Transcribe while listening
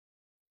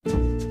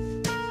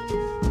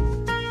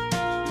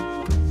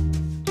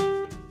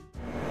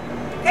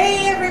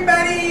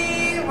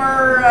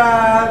we're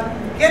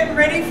getting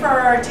ready for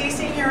our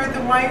tasting here at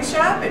the wine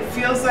shop. It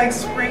feels like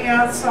spring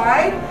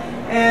outside,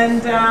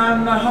 and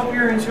I hope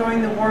you're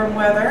enjoying the warm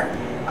weather.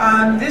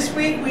 This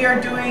week we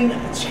are doing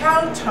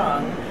Chow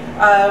Tongue,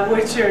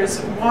 which is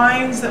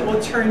wines that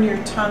will turn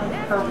your tongue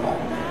purple.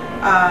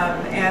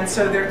 And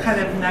so they're kind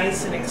of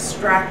nice and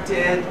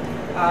extracted,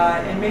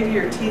 and maybe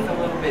your teeth a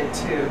little bit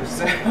too.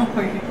 So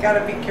you've got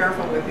to be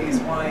careful with these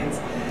wines.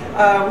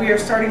 We are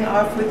starting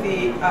off with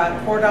the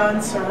Cordon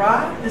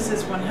Syrah. This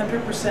is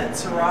 100%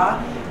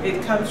 Syrah.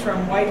 It comes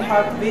from White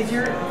Hog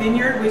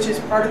Vineyard, which is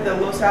part of the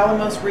Los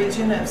Alamos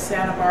region of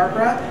Santa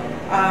Barbara.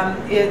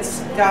 It's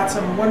got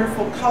some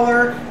wonderful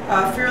color,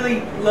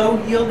 fairly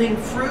low yielding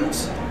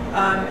fruit,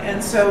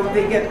 and so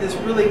they get this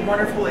really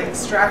wonderful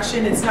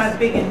extraction. It's not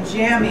big and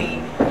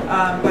jammy,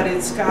 but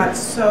it's got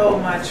so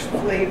much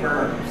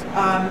flavor.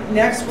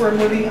 Next, we're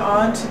moving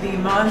on to the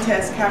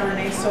Montes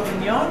Cabernet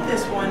Sauvignon.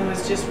 This one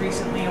was just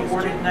recently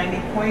awarded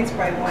 90 points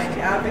by Wine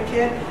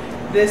Advocate.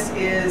 This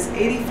is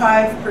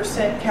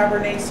 85%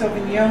 Cabernet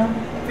Sauvignon,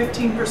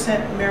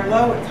 15%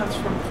 Merlot. It comes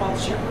from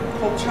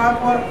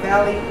Colchagua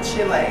Valley,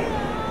 Chile.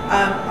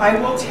 I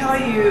will tell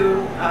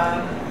you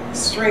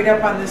straight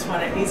up on this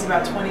one, it needs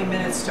about 20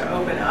 minutes to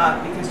open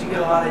up because you get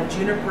a lot of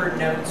juniper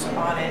notes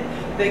on it.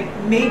 They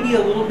may be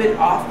a little bit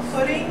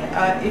off-putting.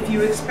 If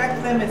you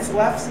expect them, it's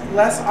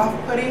less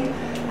off-putting,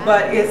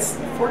 but it's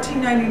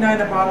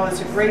 $14.99 a bottle. It's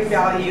a great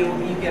value.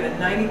 You get a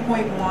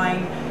 90-point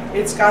wine.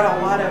 It's got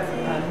a lot of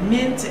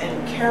mint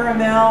and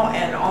caramel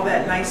and all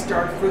that nice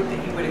dark fruit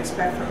that you would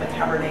expect from a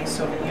Cabernet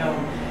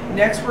Sauvignon.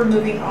 Next, we're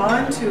moving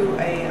on to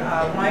a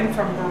wine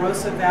from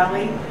Barossa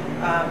Valley,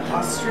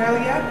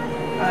 Australia.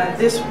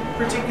 This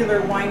particular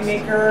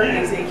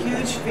winemaker is a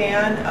huge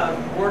fan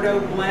of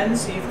Bordeaux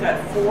blends, so you've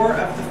got 4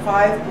 of the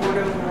 5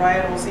 Bordeaux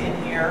varietals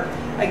in here.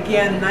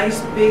 Again, nice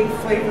big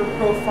flavor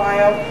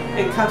profile.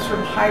 It comes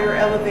from higher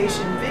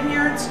elevation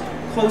vineyards,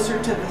 closer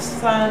to the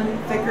sun,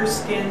 thicker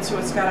skin, so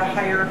it's got a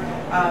higher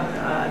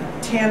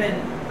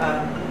tannin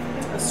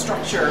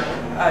structure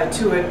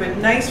to it, but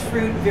nice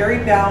fruit, very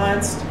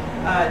balanced.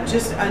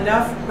 Just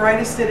enough bright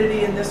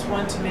acidity in this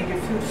one to make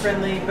it food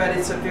friendly, but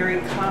it's a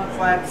very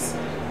complex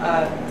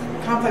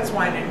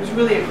wine. It was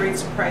really a great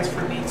surprise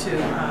for me to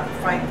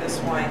find this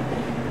wine.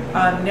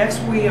 Next,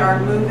 we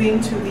are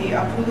moving to the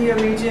Apulia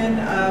region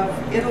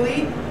of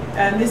Italy,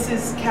 and this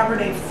is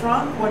Cabernet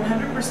Franc,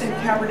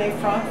 100% Cabernet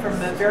Franc from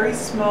a very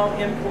small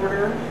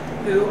importer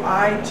who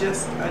I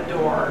just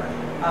adore.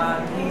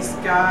 He's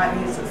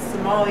a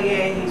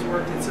sommelier. He's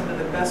worked at some of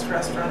the best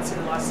restaurants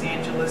in Los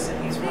Angeles,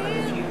 and he's one of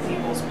the few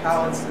people's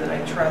palates that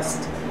I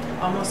trust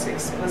almost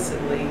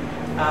explicitly.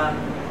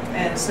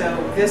 And so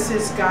this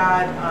has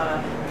got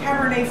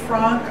Cabernet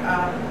Franc.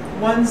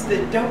 Ones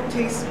that don't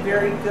taste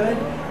very good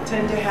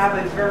tend to have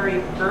a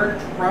very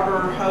burnt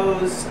rubber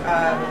hose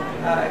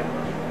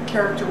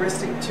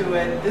characteristic to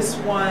it. This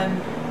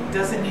one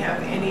doesn't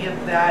have any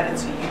of that.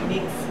 It's a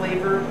unique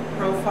flavor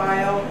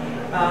profile,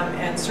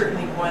 and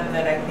certainly one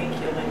that I think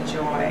you'll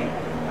enjoy.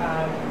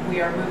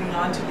 We are moving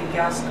on to the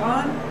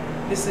Gascon.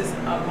 This is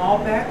a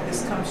Malbec.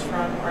 This comes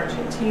from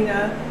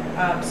Argentina,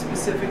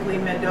 specifically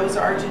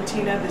Mendoza,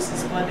 Argentina. This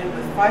is blended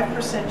with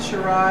 5%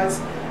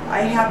 Shiraz. I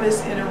had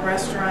this in a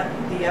restaurant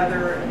the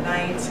other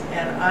night,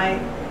 and I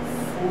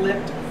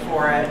flipped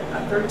for it.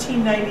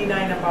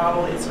 $13.99 a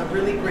bottle. It's a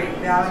really great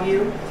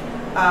value.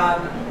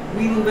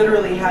 We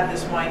literally had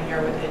this wine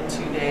here within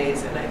 2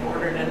 days, and I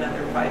ordered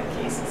another 5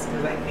 cases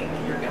because I think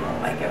you're going to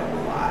like it a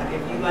lot.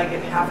 If you like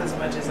it half as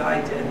much as I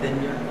did, then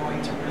you're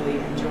going to really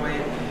enjoy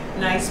it.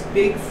 Nice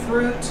big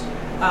fruit,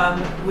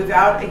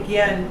 without,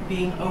 again,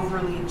 being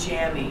overly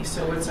jammy.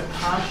 So it's a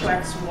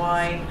complex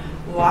wine,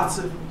 lots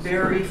of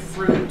berry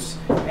fruit,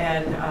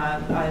 and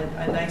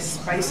a nice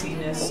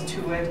spiciness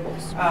to it.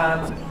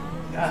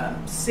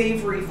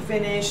 Savory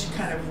finish,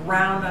 kind of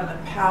round on the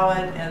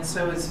palate, and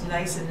so it's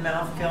nice and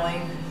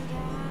mouth-filling.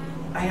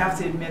 I have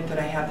to admit that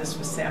I had this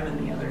with salmon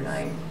the other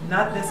night.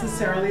 Not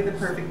necessarily the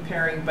perfect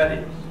pairing, but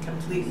it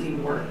completely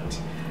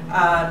worked.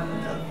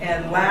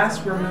 And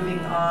last, we're moving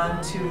on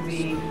to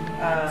the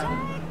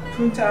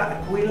Punta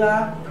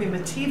Aquila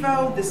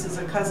Primitivo. This is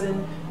a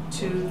cousin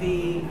to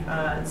the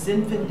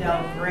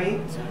Zinfandel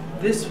grape.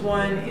 This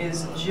one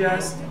is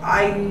just,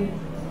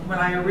 when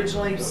I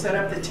originally set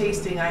up the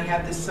tasting, I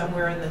had this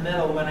somewhere in the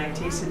middle. When I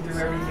tasted through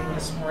everything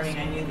this morning,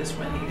 I knew this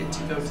one needed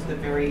to go to the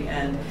very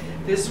end.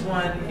 This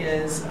one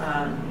is,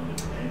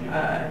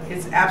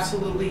 it's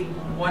absolutely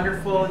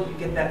wonderful. You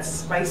get that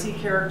spicy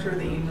character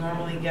that you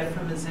normally get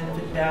from a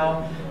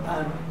Zinfandel.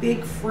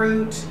 Big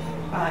fruit.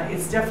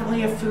 It's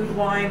definitely a food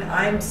wine.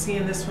 I'm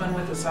seeing this one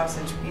with a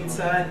sausage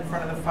pizza in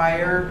front of the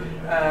fire,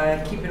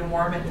 keeping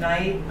warm at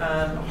night.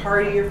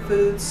 Heartier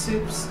foods,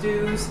 soups,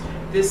 stews.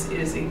 This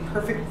is a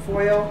perfect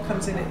foil.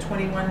 Comes in at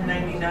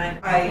 $21.99.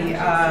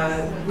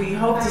 We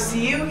hope to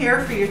see you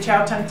here for your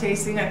Chow Tongue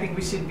tasting. I think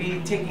we should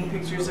be taking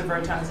pictures of our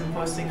tongues and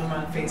posting them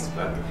on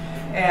Facebook.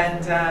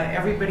 And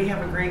everybody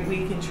have a great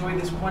week. Enjoy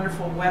this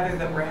wonderful weather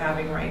that we're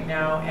having right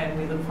now, and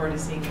we look forward to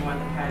seeing you on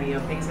the patio.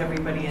 Thanks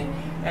everybody, and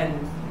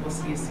we'll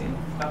see you soon.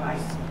 Bye-bye.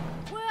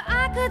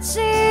 I could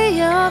see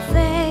your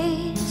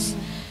face